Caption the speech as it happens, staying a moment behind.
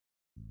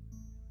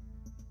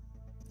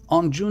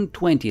On June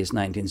 20,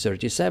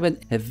 1937,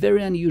 a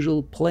very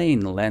unusual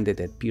plane landed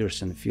at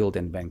Pearson Field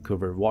in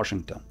Vancouver,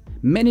 Washington.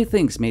 Many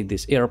things made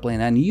this airplane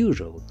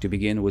unusual, to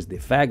begin with the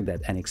fact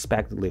that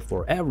unexpectedly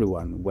for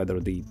everyone, whether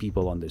the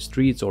people on the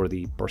streets or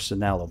the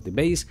personnel of the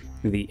base,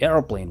 the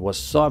airplane was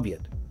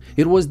Soviet.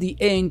 It was the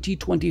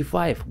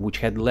ANT-25, which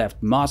had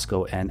left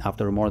Moscow and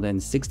after more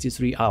than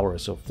 63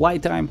 hours of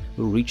flight time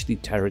reached the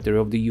territory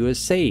of the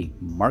USA,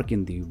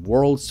 marking the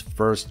world's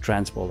first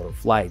transpolar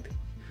flight.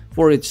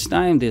 For its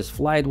time, this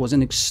flight was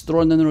an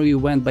extraordinary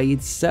event by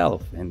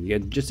itself, and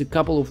yet just a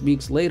couple of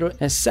weeks later,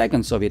 a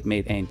second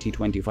Soviet-made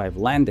ANT-25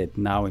 landed,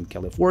 now in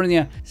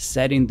California,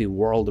 setting the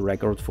world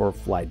record for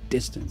flight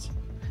distance.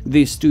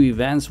 These two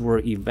events were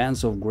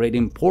events of great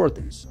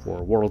importance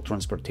for world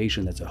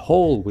transportation as a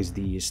whole, with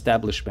the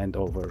establishment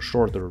of a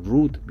shorter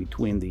route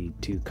between the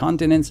two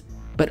continents,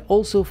 but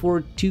also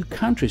for two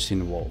countries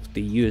involved,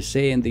 the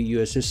USA and the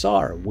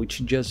USSR,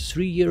 which just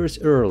 3 years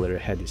earlier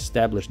had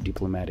established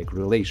diplomatic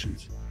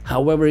relations.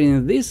 However,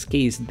 in this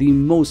case, the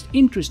most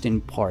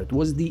interesting part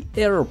was the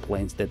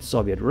airplanes that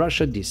Soviet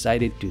Russia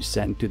decided to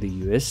send to the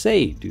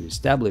USA to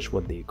establish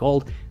what they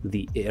called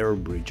the Air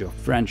Bridge of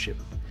Friendship.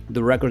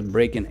 The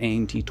record-breaking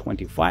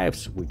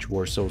ANT-25s, which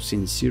were so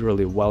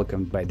sincerely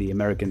welcomed by the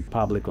American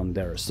public on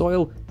their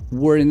soil,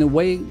 were in a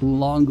way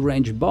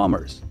long-range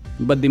bombers.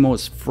 But the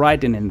most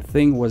frightening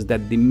thing was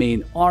that the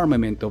main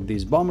armament of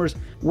these bombers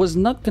was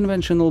not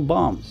conventional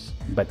bombs,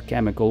 but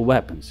chemical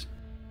weapons.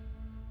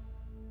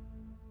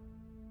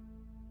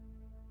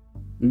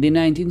 The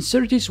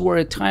 1930s were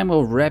a time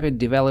of rapid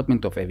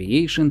development of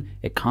aviation,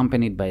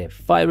 accompanied by a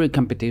fiery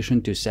competition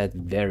to set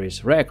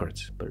various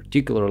records,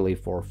 particularly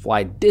for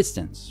flight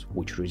distance,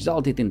 which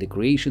resulted in the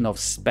creation of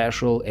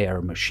special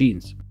air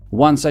machines.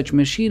 One such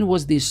machine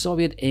was the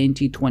Soviet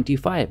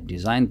ANT-25,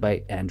 designed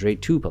by Andrei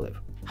Tupolev.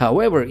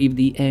 However, if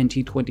the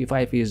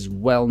ANT-25 is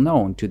well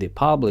known to the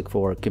public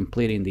for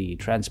completing the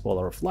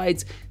transpolar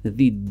flights,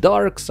 the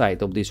dark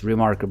side of this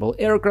remarkable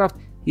aircraft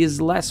is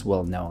less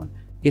well known.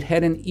 It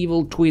had an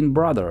evil twin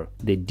brother,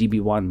 the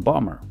DB-1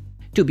 bomber.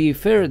 To be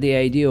fair, the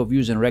idea of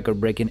using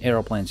record-breaking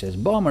airplanes as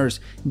bombers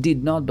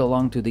did not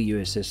belong to the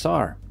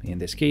USSR. In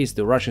this case,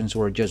 the Russians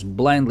were just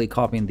blindly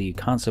copying the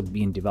concept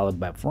being developed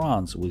by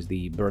France with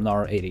the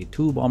Bernard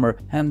 82 bomber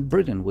and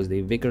Britain with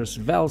the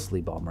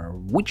Vickers-Wellesley bomber,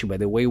 which, by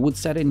the way, would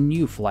set a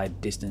new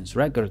flight distance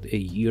record a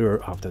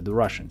year after the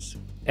Russians.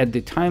 At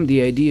the time,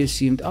 the idea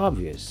seemed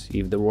obvious.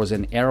 If there was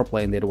an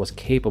airplane that was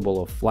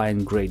capable of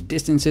flying great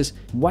distances,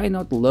 why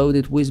not load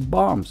it with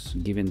bombs,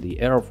 giving the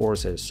Air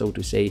Force a, so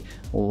to say,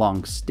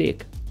 long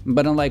stick?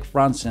 But unlike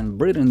France and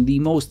Britain, the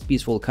most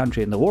peaceful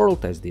country in the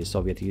world, as the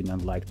Soviet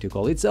Union liked to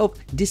call itself,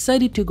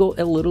 decided to go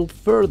a little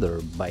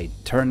further by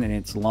turning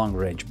its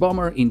long-range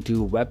bomber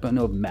into a weapon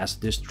of mass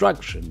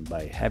destruction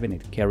by having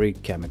it carry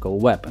chemical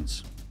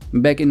weapons.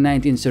 Back in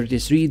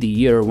 1933, the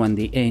year when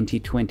the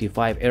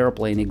ANT-25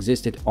 airplane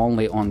existed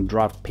only on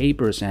draft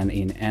papers and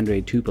in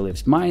Andrei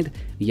Tupolev's mind,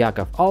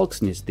 Yakov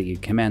Alksnis, the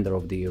commander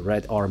of the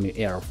Red Army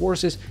Air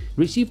Forces,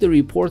 received a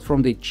report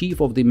from the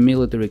chief of the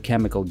military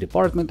chemical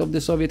department of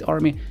the Soviet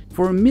Army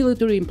for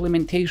military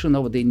implementation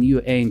of the new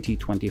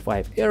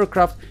ANT-25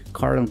 aircraft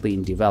currently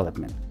in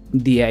development.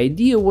 The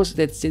idea was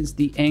that since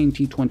the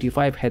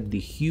ANT-25 had the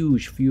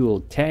huge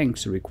fuel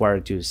tanks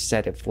required to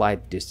set a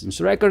flight distance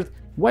record,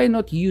 why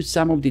not use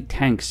some of the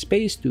tank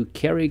space to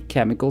carry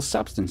chemical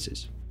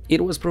substances?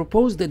 It was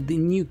proposed that the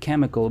new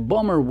chemical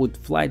bomber would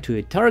fly to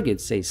a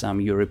target, say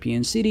some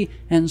European city,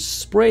 and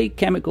spray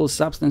chemical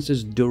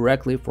substances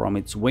directly from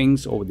its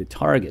wings over the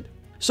target.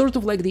 Sort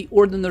of like the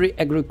ordinary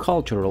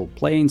agricultural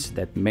planes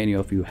that many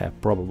of you have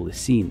probably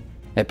seen.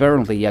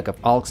 Apparently,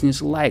 Yakov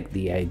Alksnis liked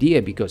the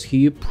idea because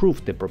he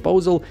approved the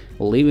proposal,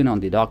 leaving on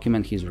the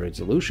document his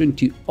resolution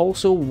to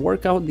also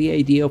work out the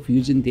idea of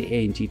using the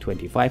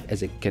ANT-25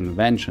 as a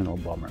conventional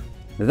bomber.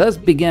 Thus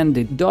began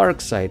the dark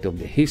side of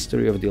the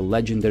history of the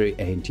legendary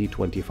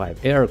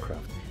ANT-25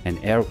 aircraft, an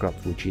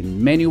aircraft which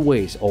in many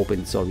ways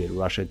opened Soviet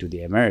Russia to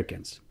the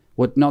Americans.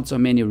 What not so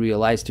many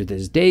realize to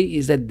this day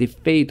is that the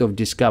fate of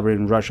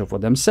discovering Russia for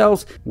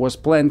themselves was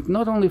planned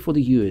not only for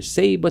the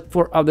USA but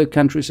for other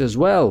countries as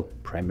well,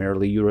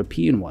 primarily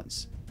European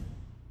ones.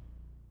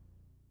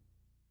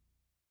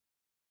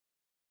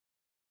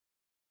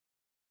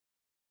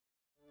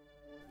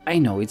 I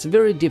know it's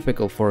very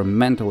difficult for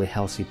mentally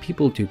healthy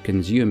people to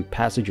consume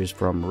passages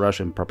from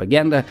Russian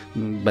propaganda,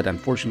 but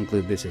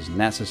unfortunately this is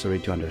necessary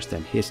to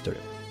understand history.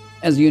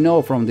 As you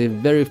know, from the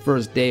very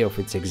first day of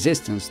its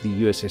existence, the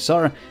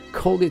USSR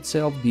called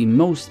itself the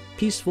most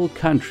peaceful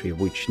country,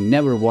 which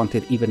never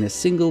wanted even a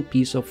single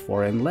piece of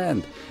foreign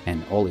land,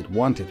 and all it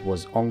wanted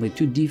was only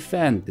to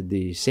defend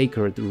the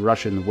sacred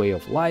Russian way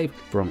of life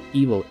from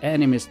evil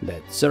enemies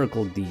that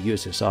circled the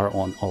USSR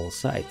on all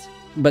sides.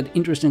 But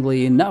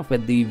interestingly enough,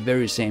 at the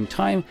very same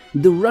time,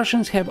 the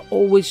Russians have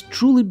always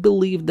truly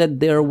believed that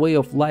their way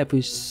of life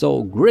is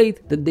so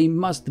great that they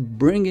must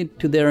bring it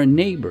to their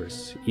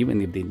neighbors,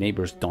 even if the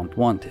neighbors don't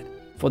want it.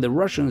 For the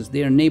Russians,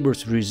 their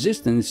neighbors'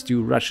 resistance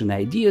to Russian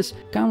ideas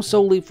comes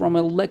solely from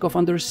a lack of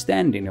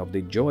understanding of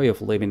the joy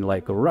of living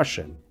like a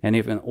Russian. And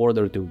if in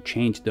order to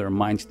change their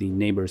minds the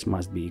neighbors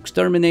must be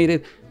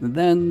exterminated,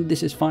 then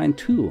this is fine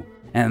too.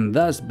 And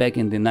thus, back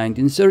in the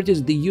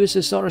 1930s, the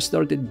USSR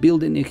started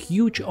building a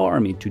huge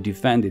army to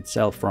defend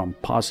itself from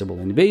possible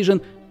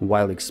invasion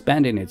while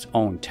expanding its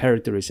own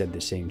territories at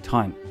the same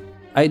time.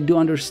 I do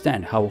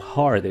understand how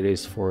hard it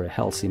is for a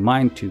healthy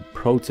mind to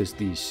process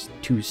these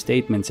two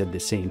statements at the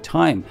same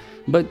time,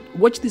 but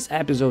watch this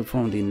episode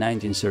from the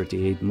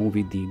 1938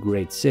 movie The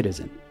Great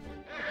Citizen.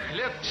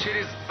 Лет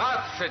через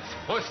 20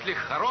 после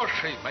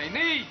хорошей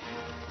войны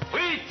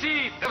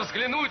выйти да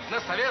взглянуть на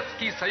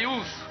Советский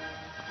Союз.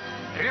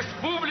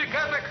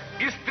 Республика так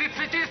из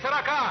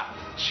 30-40.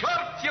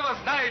 Черт его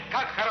знает,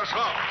 как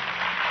хорошо.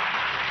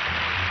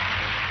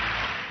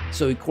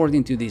 So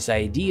according to this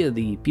idea,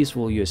 the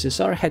peaceful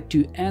USSR had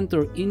to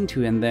enter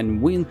into and then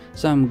win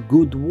some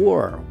good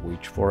war,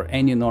 which for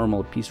any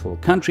normal peaceful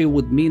country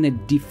would mean a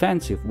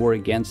defensive war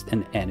against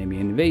an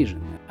enemy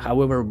invasion.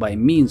 However, by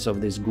means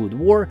of this good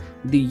war,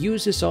 the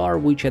USSR,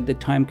 which at the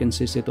time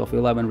consisted of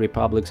 11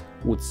 republics,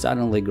 would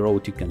suddenly grow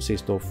to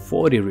consist of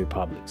 40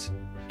 republics.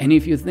 And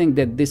if you think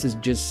that this is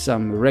just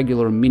some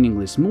regular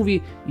meaningless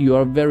movie, you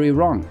are very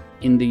wrong.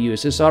 In the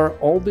USSR,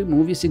 all the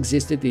movies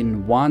existed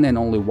in one and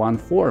only one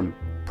form: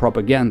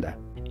 propaganda.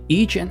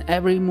 Each and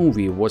every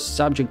movie was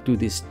subject to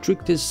the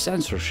strictest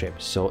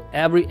censorship, so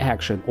every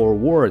action or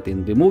word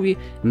in the movie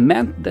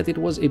meant that it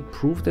was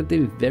approved at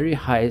the very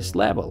highest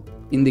level.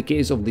 In the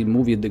case of the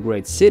movie The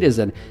Great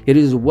Citizen, it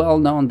is well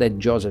known that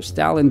Joseph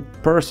Stalin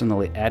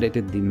personally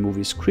edited the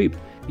movie script,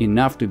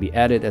 enough to be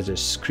added as a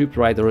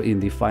scriptwriter in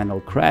the final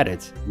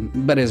credits.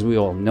 But as we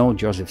all know,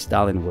 Joseph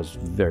Stalin was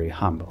very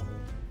humble.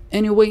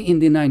 Anyway, in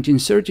the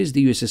 1930s,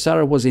 the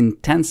USSR was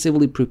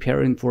intensively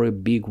preparing for a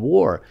big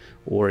war,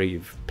 or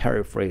if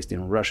paraphrased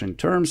in Russian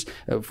terms,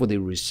 for the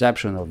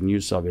reception of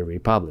new Soviet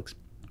republics.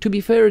 To be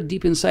fair,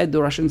 deep inside,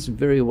 the Russians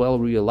very well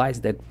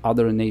realized that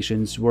other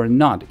nations were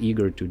not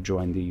eager to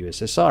join the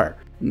USSR.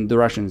 The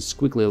Russians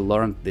quickly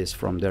learned this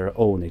from their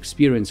own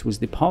experience with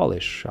the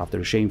Polish,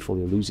 after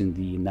shamefully losing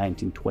the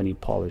 1920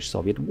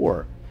 Polish-Soviet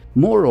War.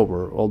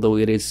 Moreover, although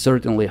it is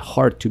certainly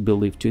hard to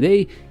believe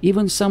today,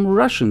 even some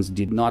Russians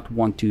did not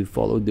want to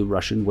follow the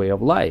Russian way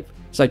of life,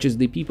 such as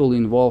the people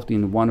involved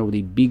in one of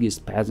the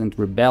biggest peasant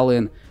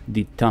rebellion,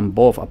 the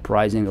Tambov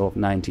uprising of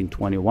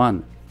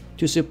 1921.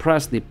 To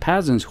suppress the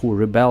peasants who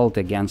rebelled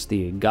against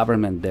the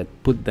government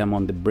that put them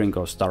on the brink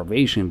of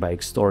starvation by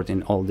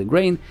extorting all the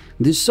grain,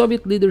 the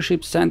Soviet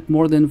leadership sent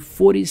more than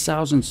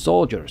 40,000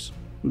 soldiers.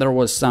 There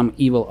was some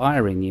evil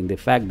irony in the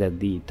fact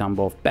that the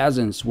Tambov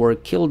peasants were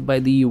killed by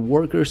the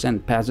Workers'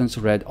 and Peasants'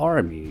 Red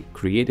Army,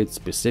 created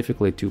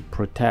specifically to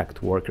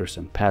protect workers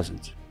and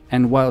peasants.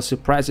 And while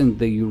suppressing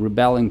the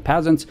rebelling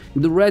peasants,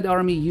 the Red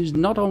Army used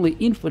not only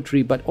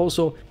infantry but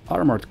also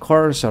armored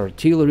cars,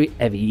 artillery,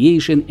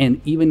 aviation,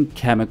 and even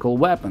chemical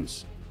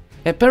weapons.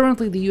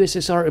 Apparently, the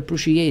USSR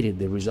appreciated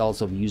the results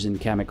of using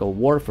chemical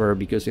warfare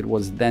because it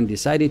was then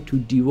decided to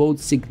devote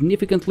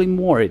significantly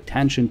more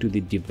attention to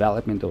the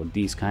development of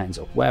these kinds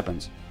of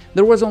weapons.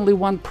 There was only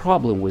one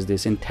problem with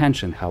this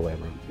intention,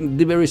 however,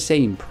 the very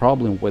same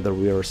problem whether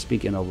we are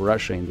speaking of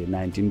Russia in the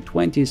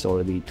 1920s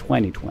or the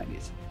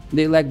 2020s.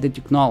 They lacked the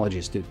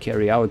technologies to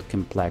carry out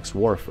complex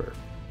warfare.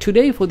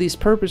 Today, for these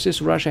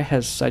purposes, Russia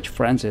has such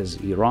friends as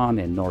Iran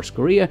and North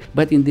Korea,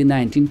 but in the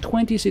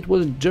 1920s it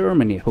was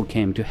Germany who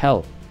came to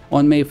help.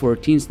 On May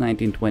 14,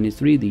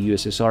 1923, the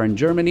USSR and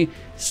Germany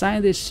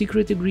signed a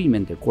secret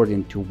agreement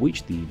according to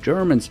which the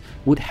Germans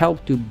would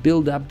help to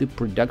build up the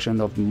production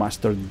of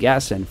mustard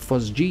gas and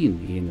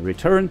phosgene. In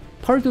return,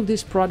 part of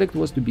this product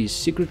was to be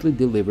secretly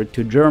delivered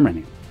to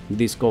Germany.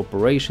 This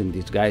cooperation,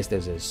 disguised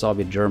as a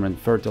Soviet-German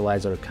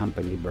fertilizer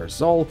company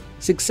Berzol,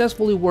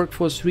 successfully worked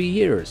for 3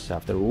 years,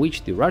 after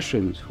which the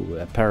Russians, who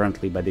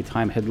apparently by the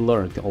time had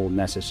learned all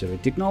necessary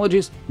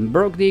technologies,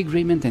 broke the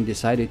agreement and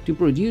decided to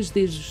produce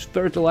these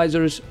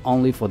fertilizers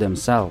only for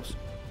themselves.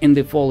 In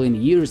the following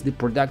years, the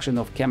production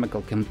of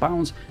chemical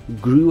compounds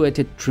grew at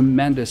a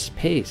tremendous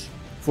pace.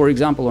 For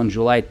example, on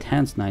July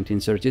 10,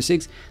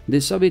 1936,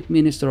 the Soviet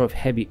Minister of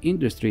Heavy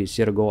Industry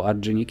Sergo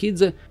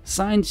Ordzhonikidze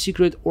signed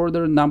Secret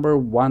Order No.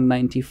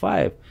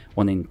 195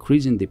 on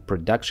increasing the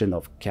production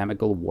of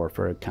chemical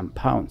warfare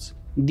compounds.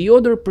 The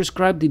order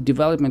prescribed the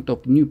development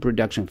of new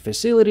production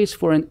facilities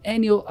for an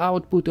annual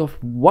output of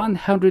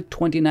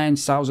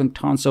 129,000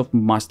 tons of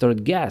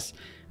mustard gas,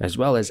 as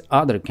well as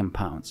other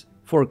compounds.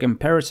 For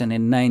comparison,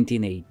 in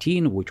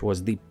 1918, which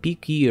was the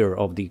peak year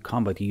of the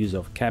combat use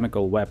of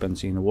chemical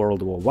weapons in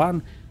World War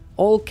I,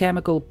 all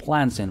chemical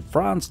plants in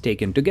France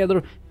taken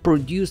together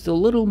produced a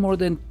little more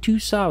than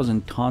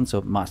 2,000 tons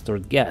of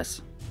mustard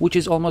gas, which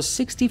is almost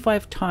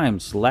 65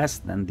 times less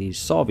than the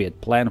Soviet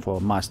plan for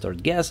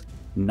mustard gas,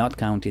 not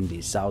counting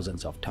the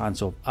thousands of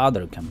tons of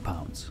other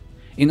compounds.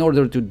 In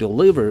order to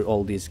deliver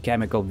all this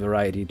chemical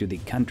variety to the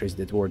countries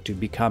that were to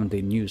become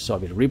the new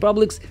Soviet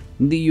republics,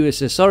 the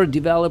USSR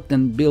developed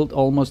and built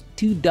almost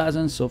 2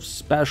 dozens of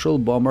special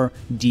bomber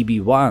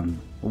DB-1.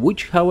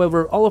 which,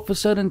 however, all of a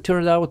sudden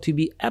turned out to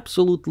be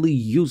absolutely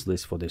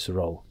useless for this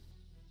role.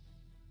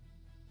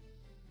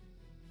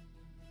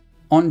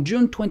 On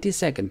June 22,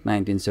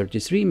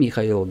 1933,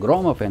 Mikhail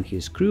Gromov and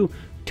his crew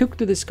took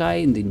to the sky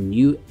in the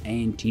new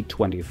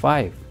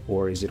ANT-25,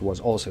 or as it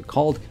was also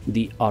called,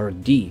 the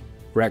RD,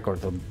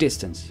 Record of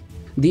Distance.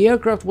 The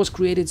aircraft was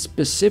created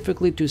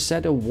specifically to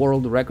set a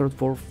world record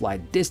for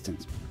flight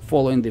distance.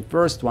 Following the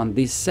first one,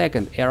 the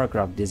second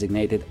aircraft,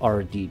 designated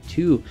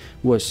RD-2,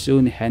 was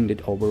soon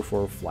handed over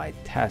for flight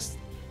tests.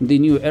 The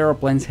new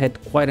aeroplanes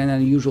had quite an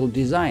unusual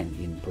design,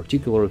 in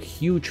particular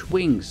huge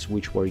wings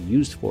which were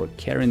used for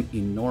carrying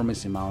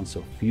enormous amounts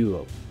of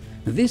fuel.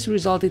 This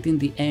resulted in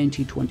the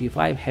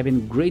ANT-25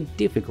 having great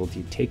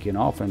difficulty taking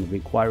off and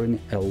requiring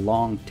a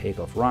long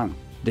takeoff run.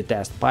 The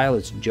test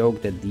pilots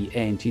joked that the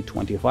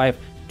ANT-25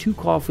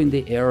 took off in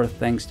the air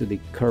thanks to the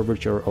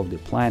curvature of the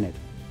planet.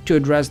 To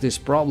address this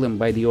problem,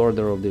 by the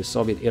order of the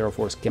Soviet Air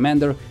Force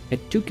commander, a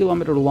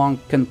 2-kilometer-long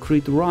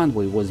concrete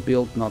runway was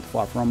built not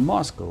far from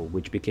Moscow,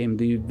 which became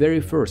the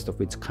very first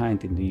of its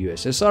kind in the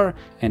USSR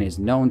and is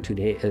known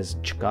today as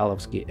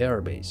Chkalovsky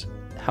Air Base.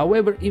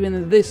 However,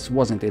 even this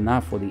wasn't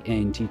enough for the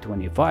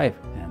ANT-25,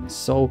 and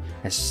so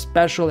a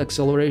special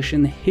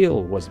acceleration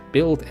hill was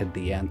built at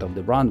the end of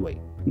the runway.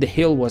 The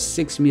hill was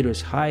 6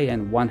 meters high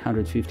and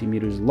 150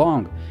 meters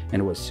long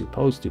and was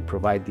supposed to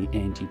provide the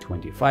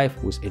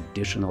ANT-25 with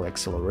additional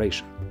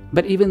acceleration.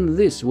 But even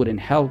this wouldn't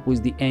help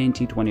with the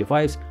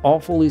ANT-25's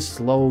awfully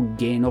slow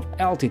gain of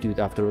altitude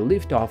after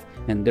liftoff,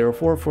 and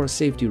therefore, for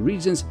safety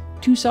reasons,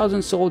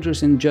 2,000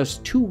 soldiers in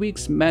just 2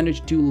 weeks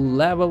managed to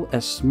level a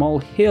small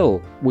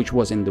hill which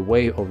was in the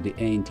way of the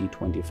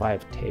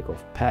ANT-25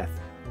 takeoff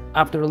path.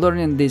 After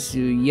learning this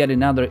yet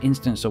another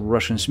instance of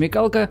Russian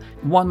smekалка,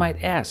 one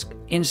might ask,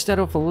 instead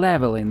of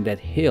leveling that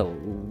hill,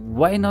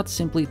 why not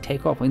simply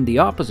take off in the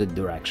opposite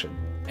direction?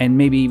 And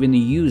maybe even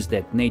use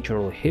that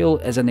natural hill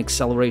as an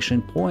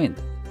acceleration point?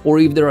 Or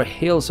if there are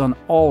hills on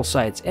all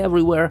sides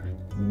everywhere,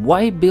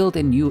 why build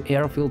a new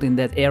airfield in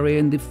that area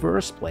in the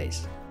first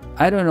place?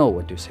 I don't know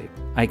what to say.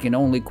 I can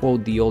only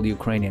quote the old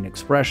Ukrainian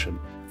expression,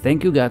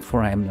 "Thank you God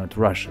for I am not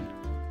Russian."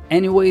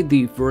 Anyway,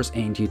 the first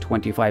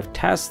ANT-25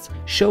 tests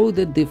showed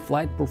that the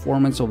flight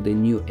performance of the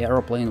new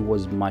airplane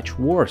was much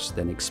worse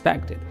than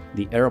expected.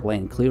 The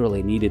airplane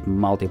clearly needed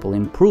multiple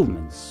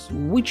improvements,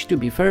 which, to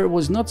be fair,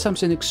 was not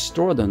something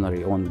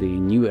extraordinary on the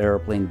new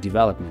airplane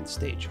development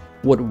stage.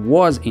 What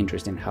was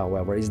interesting,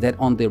 however, is that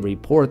on the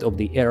report of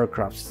the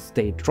aircraft's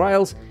state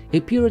trials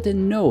appeared a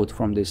note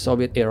from the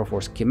Soviet Air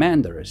Force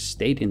commander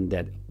stating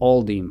that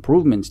all the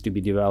improvements to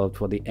be developed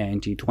for the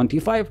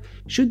ANT-25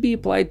 should be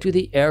applied to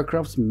the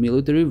aircraft's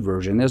military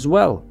version as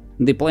well.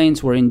 The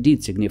planes were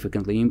indeed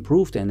significantly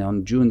improved, and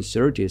on June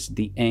 30th,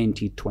 the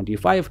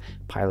ANT-25,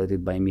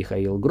 piloted by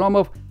Mikhail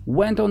Gromov,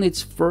 went on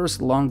its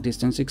first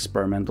long-distance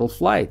experimental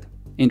flight.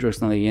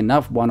 Interestingly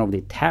enough, one of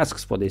the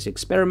tasks for this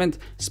experiment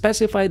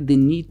specified the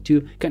need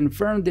to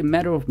confirm the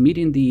matter of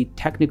meeting the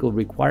technical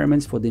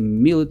requirements for the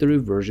military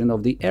version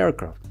of the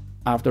aircraft.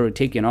 After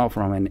taking off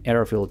from an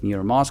airfield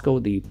near Moscow,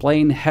 the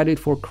plane headed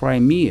for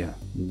Crimea.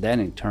 Then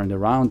it turned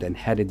around and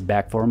headed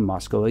back for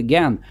Moscow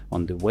again,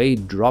 on the way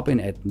dropping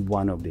at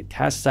one of the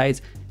test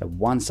sites a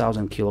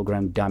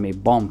 1,000-kilogram dummy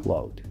bomb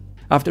load.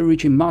 After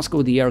reaching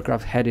Moscow, the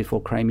aircraft headed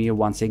for Crimea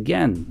once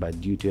again, but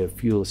due to a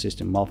fuel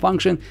system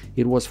malfunction,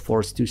 it was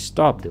forced to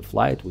stop the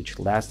flight, which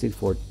lasted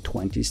for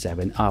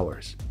 27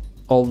 hours.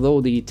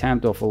 Although the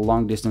attempt of a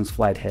long-distance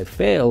flight had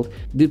failed,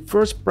 the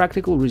first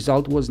practical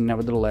result was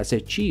nevertheless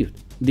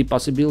achieved. The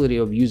possibility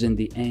of using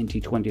the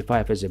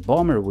ANT-25 as a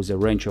bomber with a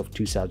range of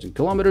 2,000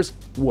 kilometers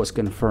was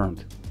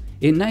confirmed.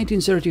 In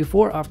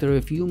 1934, after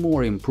a few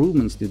more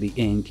improvements to the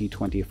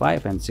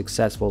ANT-25 and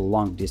successful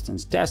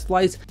long-distance test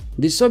flights,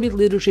 the Soviet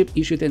leadership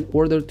issued an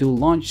order to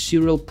launch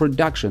serial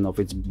production of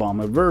its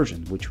bomber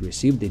version, which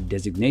received the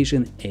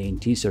designation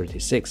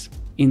ANT-36.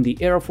 In the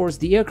Air Force,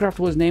 the aircraft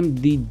was named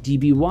the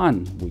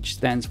DB-1, which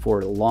stands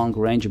for Long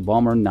Range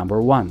Bomber No.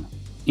 1.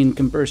 In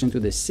comparison to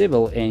the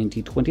civil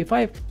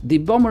ANT-25, the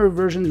bomber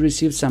version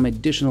received some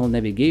additional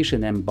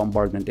navigation and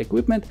bombardment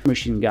equipment,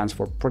 machine guns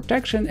for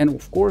protection, and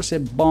of course a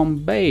bomb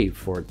bay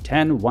for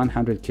 10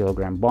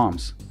 100-kilogram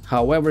bombs.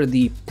 However,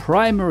 the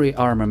primary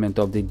armament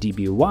of the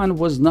DB-1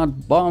 was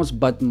not bombs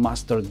but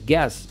mustard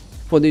gas.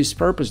 For this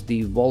purpose,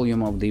 the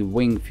volume of the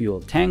wing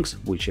fuel tanks,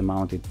 which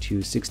amounted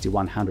to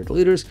 6,100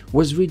 liters,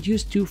 was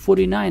reduced to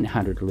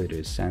 4,900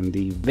 liters, and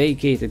the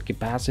vacated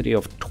capacity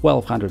of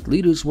 1,200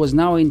 liters was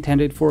now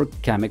intended for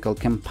chemical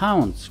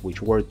compounds,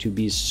 which were to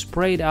be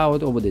sprayed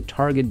out over the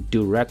target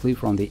directly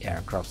from the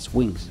aircraft's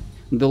wings.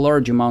 The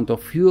large amount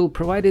of fuel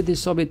provided the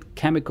Soviet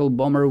chemical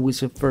bomber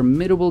with a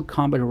formidable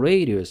combat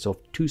radius of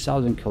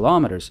 2,000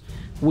 kilometers,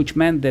 which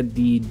meant that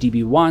the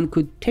DB-1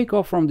 could take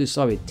off from the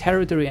Soviet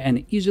territory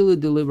and easily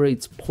deliver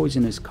its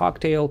poisonous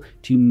cocktail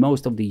to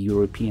most of the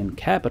European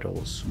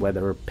capitals,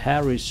 whether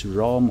Paris,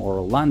 Rome or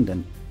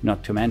London,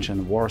 not to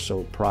mention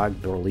Warsaw,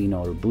 Prague, Berlin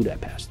or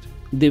Budapest.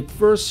 The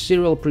first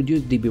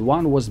serial-produced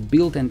DB-1 was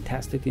built and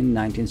tested in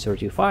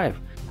 1935.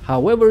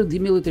 However, the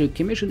military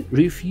commission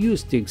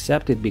refused to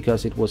accept it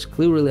because it was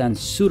clearly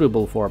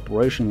unsuitable for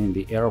operation in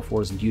the Air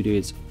Force due to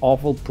its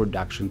awful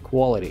production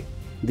quality.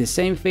 The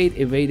same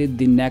fate awaited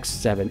the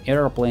next 7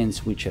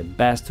 airplanes, which at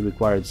best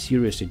required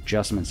serious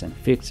adjustments and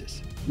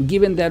fixes.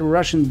 Given that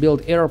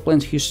Russian-built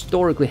airplanes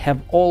historically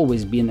have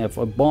always been of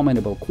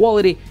abominable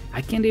quality,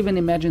 I can't even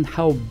imagine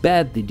how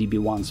bad the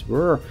DB-1s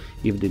were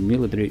if the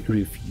military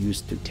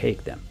refused to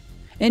take them.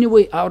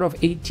 Anyway, out of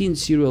 18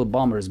 serial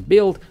bombers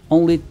built,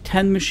 only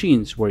 10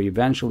 machines were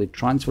eventually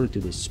transferred to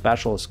the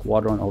Special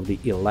Squadron of the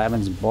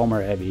 11th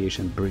Bomber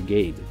Aviation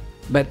Brigade.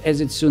 But as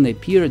it soon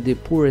appeared, the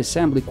poor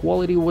assembly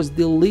quality was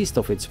the least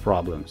of its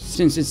problems,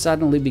 since it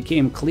suddenly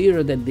became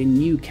clear that the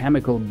new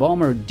chemical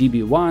bomber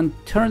DB-1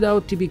 turned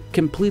out to be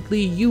completely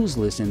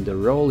useless in the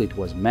role it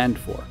was meant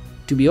for.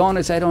 To be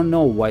honest, I don't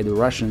know why the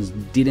Russians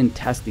didn't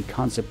test the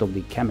concept of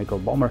the chemical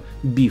bomber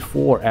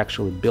before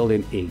actually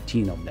building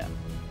 18 of them.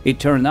 It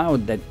turned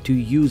out that to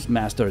use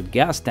mastered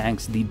gas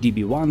tanks, the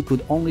DB-1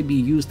 could only be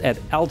used at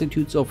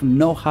altitudes of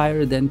no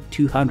higher than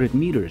 200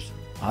 meters.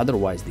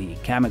 Otherwise, the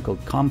chemical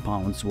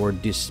compounds were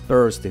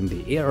dispersed in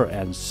the air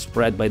and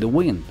spread by the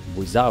wind,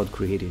 without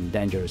creating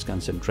dangerous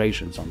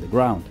concentrations on the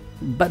ground.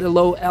 But a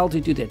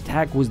low-altitude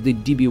attack with the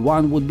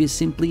DB-1 would be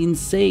simply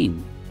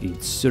insane.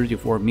 Its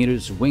 34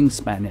 meters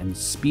wingspan and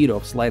speed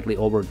of slightly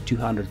over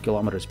 200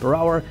 km per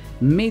hour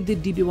made the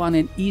DB-1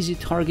 an easy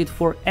target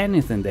for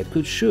anything that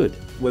could shoot,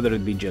 whether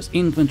it be just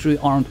infantry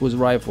armed with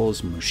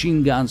rifles,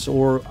 machine guns,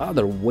 or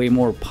other way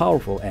more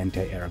powerful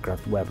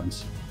anti-aircraft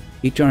weapons.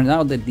 It turned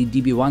out that the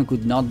DB-1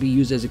 could not be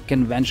used as a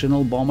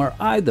conventional bomber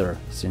either,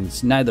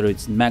 since neither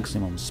its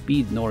maximum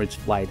speed nor its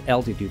flight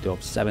altitude of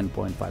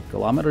 7.5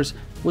 km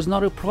was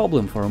not a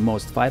problem for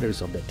most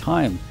fighters of the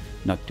time,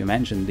 not to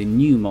mention the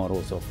new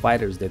models of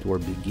fighters that were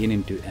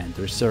beginning to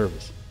enter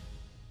service.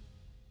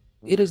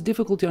 It is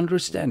difficult to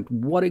understand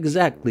what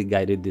exactly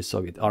guided the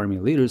Soviet army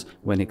leaders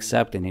when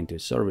accepting into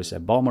service a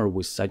bomber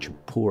with such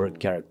poor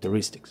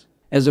characteristics.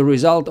 As a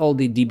result, all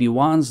the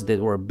DB-1s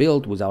that were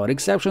built, without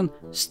exception,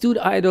 stood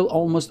idle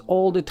almost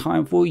all the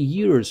time for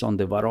years on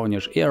the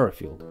Voronezh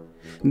airfield.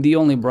 The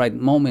only bright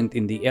moment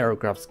in the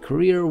aircraft's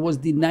career was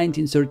the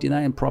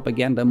 1939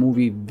 propaganda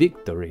movie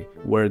Victory,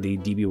 where the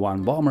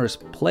DB-1 bombers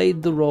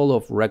played the role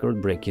of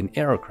record-breaking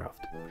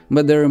aircraft.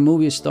 But their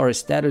movie star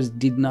status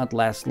did not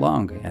last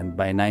long, and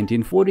by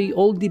 1940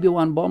 all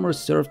DB-1 bombers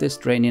served as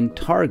training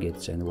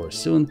targets and were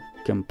soon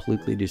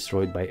completely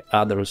destroyed by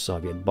other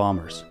Soviet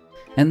bombers.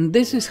 And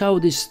this is how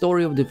the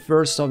story of the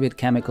first Soviet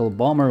chemical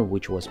bomber,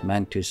 which was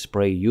meant to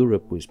spray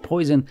Europe with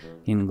poison,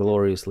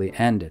 ingloriously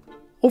ended.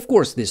 Of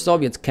course, the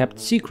Soviets kept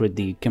secret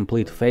the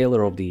complete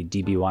failure of the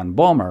DB-1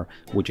 bomber,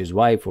 which is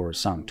why for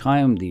some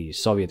time the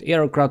Soviet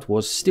aircraft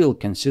was still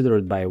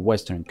considered by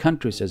Western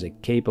countries as a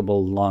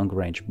capable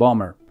long-range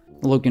bomber.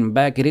 Looking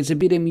back, it is a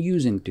bit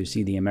amusing to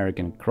see the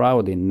American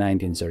crowd in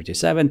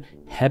 1937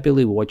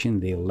 happily watching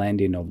the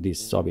landing of these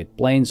Soviet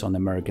planes on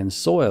American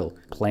soil,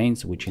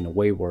 planes which in a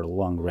way were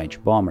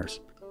long-range bombers.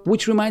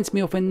 Which reminds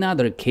me of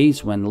another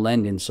case when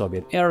landing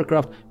Soviet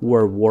aircraft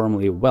were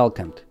warmly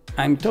welcomed.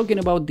 I'm talking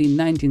about the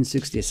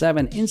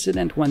 1967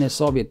 incident when a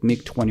Soviet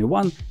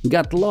MiG-21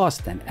 got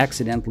lost and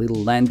accidentally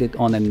landed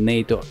on a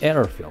NATO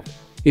airfield.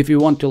 If you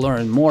want to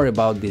learn more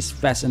about this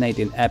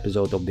fascinating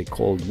episode of the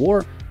Cold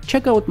War,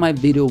 check out my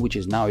video, which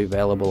is now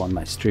available on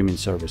my streaming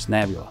service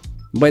Nebula.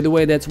 By the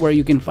way, that's where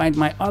you can find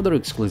my other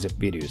exclusive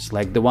videos,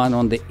 like the one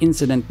on the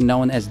incident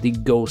known as the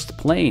Ghost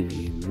Plane,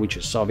 in which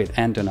a Soviet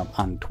Antonov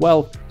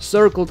An-12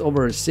 circled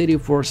over a city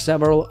for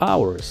several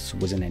hours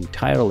with an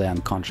entirely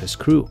unconscious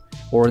crew,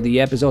 or the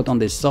episode on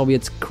the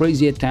Soviets'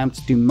 crazy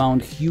attempts to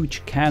mount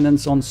huge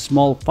cannons on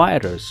small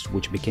fighters,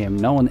 which became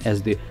known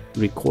as the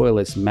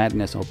recoilless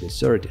madness of the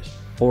 30s,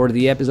 or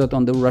the episode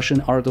on the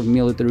Russian art of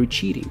military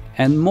cheating,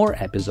 and more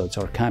episodes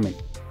are coming.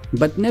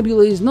 But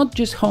Nebula is not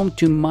just home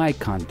to my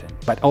content,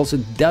 but also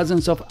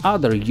dozens of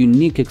other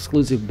unique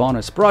exclusive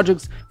bonus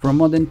projects from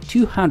more than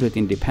 200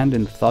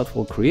 independent,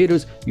 thoughtful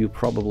creators you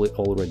probably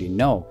already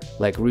know,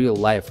 like Real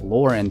Life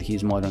Lore and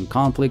His Modern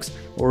Conflicts,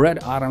 or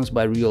Red Atoms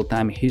by Real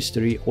Time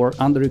History, or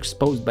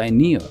Underexposed by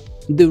Neo.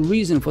 The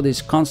reason for this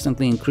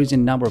constantly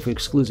increasing number of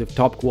exclusive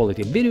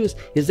top-quality videos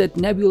is that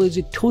Nebula is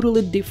a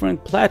totally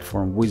different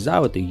platform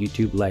without a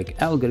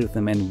YouTube-like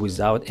algorithm and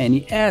without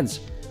any ads.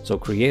 So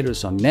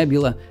creators on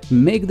Nebula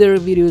make their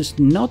videos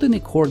not in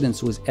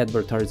accordance with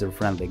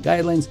advertiser-friendly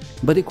guidelines,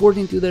 but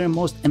according to their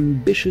most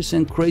ambitious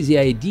and crazy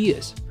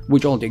ideas,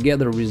 which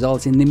altogether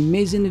results in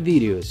amazing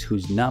videos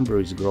whose number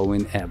is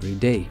growing every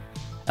day.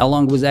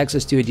 Along with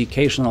access to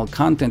educational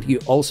content, you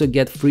also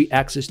get free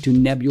access to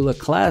Nebula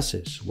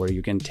classes, where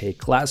you can take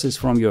classes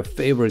from your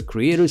favorite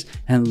creators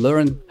and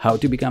learn how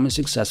to become a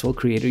successful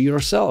creator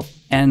yourself.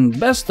 And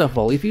best of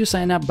all, if you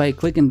sign up by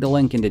clicking the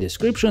link in the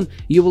description,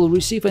 you will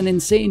receive an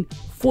insane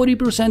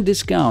 40%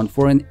 discount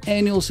for an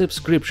annual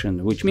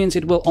subscription, which means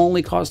it will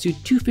only cost you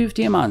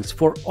 $250 a month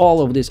for all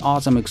of this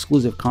awesome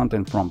exclusive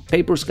content from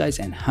Paper Skies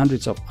and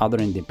hundreds of other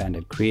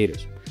independent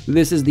creators.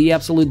 This is the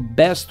absolute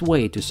best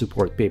way to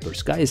support Paper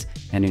Skies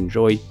and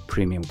enjoy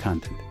premium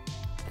content.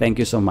 Thank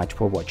you so much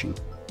for watching.